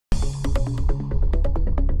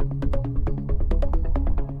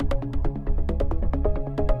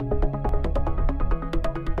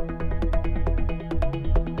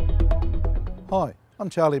Hi, I'm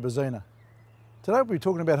Charlie Bezzina. Today we'll be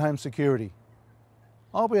talking about home security.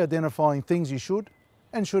 I'll be identifying things you should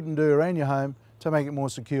and shouldn't do around your home to make it more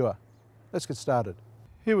secure. Let's get started.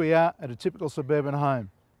 Here we are at a typical suburban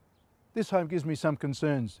home. This home gives me some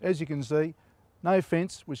concerns. As you can see, no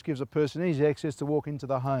fence, which gives a person easy access to walk into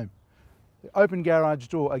the home. The open garage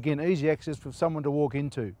door, again, easy access for someone to walk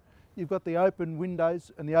into. You've got the open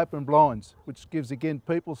windows and the open blinds, which gives, again,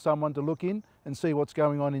 someone to look in and see what's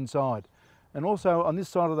going on inside. And also on this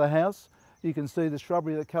side of the house, you can see the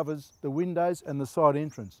shrubbery that covers the windows and the side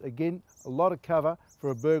entrance. Again, a lot of cover for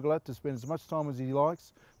a burglar to spend as much time as he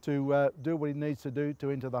likes to do what he needs to do to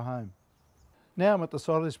enter the home. Now I'm at the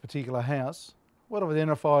side of this particular house. What I've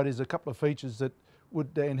identified is a couple of features that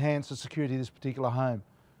would enhance the security of this particular home.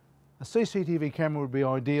 A CCTV camera would be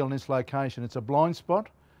ideal in this location. It's a blind spot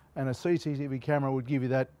and a CCTV camera would give you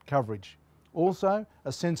that coverage. Also,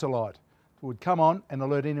 a sensor light would come on and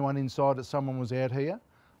alert anyone inside that someone was out here.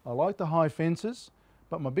 I like the high fences,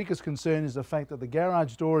 but my biggest concern is the fact that the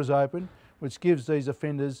garage door is open, which gives these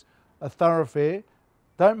offenders a thoroughfare.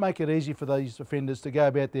 Don't make it easy for these offenders to go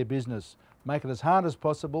about their business. Make it as hard as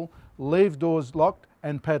possible, leave doors locked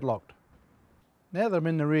and padlocked. Now that I'm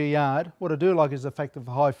in the rear yard, what I do like is the fact of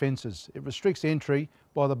the high fences. It restricts entry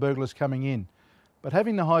by the burglars coming in. But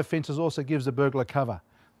having the high fences also gives the burglar cover.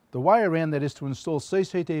 The way around that is to install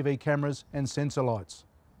CCTV cameras and sensor lights.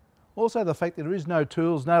 Also the fact that there is no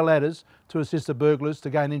tools, no ladders to assist the burglars to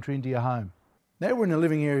gain entry into your home. Now we're in the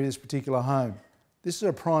living area of this particular home. This is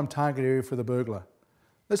a prime target area for the burglar.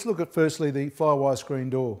 Let's look at firstly the firewire screen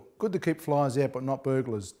door. Good to keep flies out but not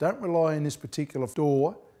burglars. Don't rely on this particular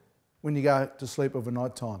door when you go to sleep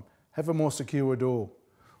overnight time. Have a more secure door.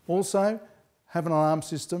 Also, have an alarm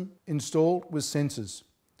system installed with sensors.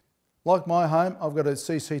 Like my home, I've got a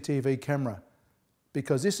CCTV camera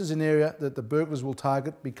because this is an area that the burglars will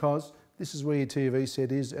target because this is where your TV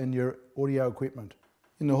set is and your audio equipment.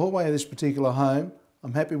 In the hallway of this particular home,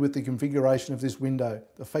 I'm happy with the configuration of this window.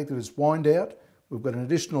 The fact that it's wind out, we've got an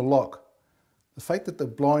additional lock. The fact that the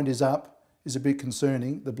blind is up is a bit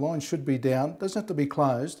concerning. The blind should be down, doesn't have to be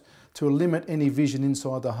closed, to limit any vision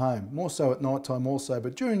inside the home. More so at night time also,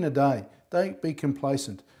 but during the day, don't be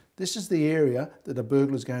complacent. This is the area that a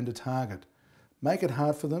burglar is going to target. Make it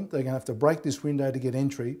hard for them. They're going to have to break this window to get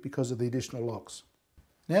entry because of the additional locks.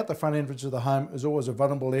 Now at the front entrance of the home is always a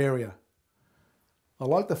vulnerable area. I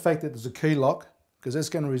like the fact that there's a key lock because that's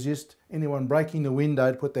going to resist anyone breaking the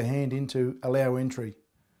window to put their hand in to allow entry.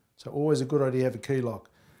 So always a good idea to have a key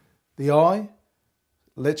lock. The eye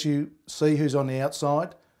lets you see who's on the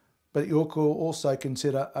outside, but you could also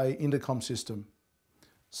consider an intercom system.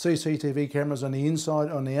 CCTV cameras on the inside,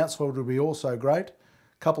 on the outside would be also great,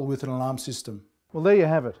 coupled with an alarm system. Well, there you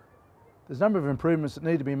have it. There's a number of improvements that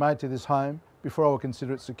need to be made to this home before I will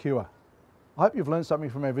consider it secure. I hope you've learned something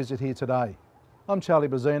from our visit here today. I'm Charlie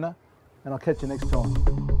Bezzina, and I'll catch you next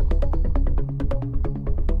time.